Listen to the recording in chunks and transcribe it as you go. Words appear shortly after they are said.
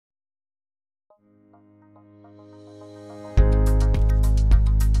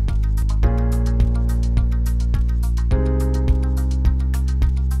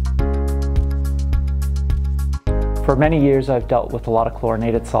For many years I've dealt with a lot of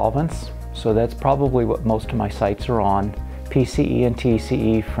chlorinated solvents, so that's probably what most of my sites are on. PCE and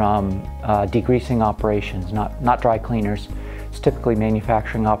TCE from degreasing operations, not dry cleaners. It's typically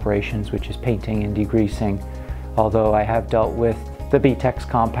manufacturing operations, which is painting and degreasing, although I have dealt with the BTEX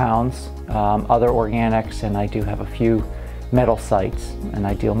compounds, other organics, and I do have a few metal sites. And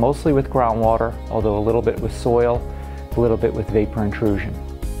I deal mostly with groundwater, although a little bit with soil, a little bit with vapor intrusion.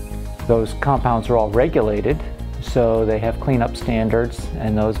 Those compounds are all regulated, so they have cleanup standards,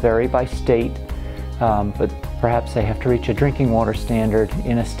 and those vary by state, but perhaps they have to reach a drinking water standard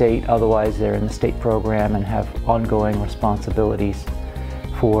in a state, otherwise they're in the state program and have ongoing responsibilities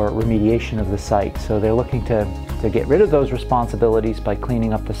for remediation of the site. So they're looking to get rid of those responsibilities by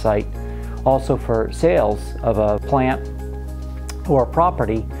cleaning up the site. Also for sales of a plant or a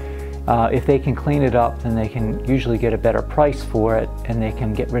property, if they can clean it up, then they can usually get a better price for it, and they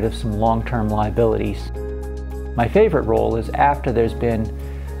can get rid of some long-term liabilities. My favorite role is after there's been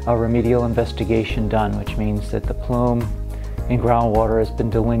a remedial investigation done, which means that the plume in groundwater has been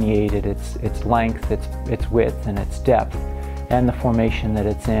delineated, its length, its width, and its depth, and the formation that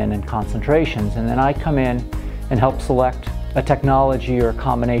it's in and concentrations. And then I come in and help select a technology or a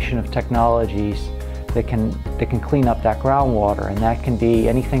combination of technologies that can clean up that groundwater. And that can be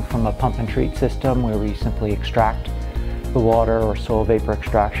anything from a pump and treat system where we simply extract the water, or soil vapor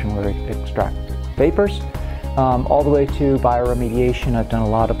extraction where we extract vapors, all the way to bioremediation. I've done a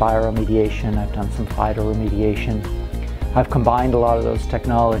lot of bioremediation. I've done some phytoremediation. I've combined a lot of those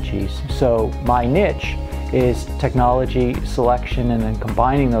technologies. So my niche is technology selection and then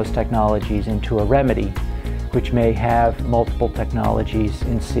combining those technologies into a remedy, which may have multiple technologies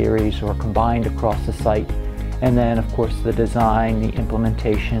in series or combined across the site. And then, of course, the design, the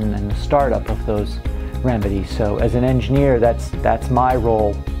implementation, and the startup of those remedies. So as an engineer, that's my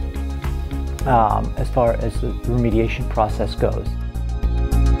role as far as the remediation process goes.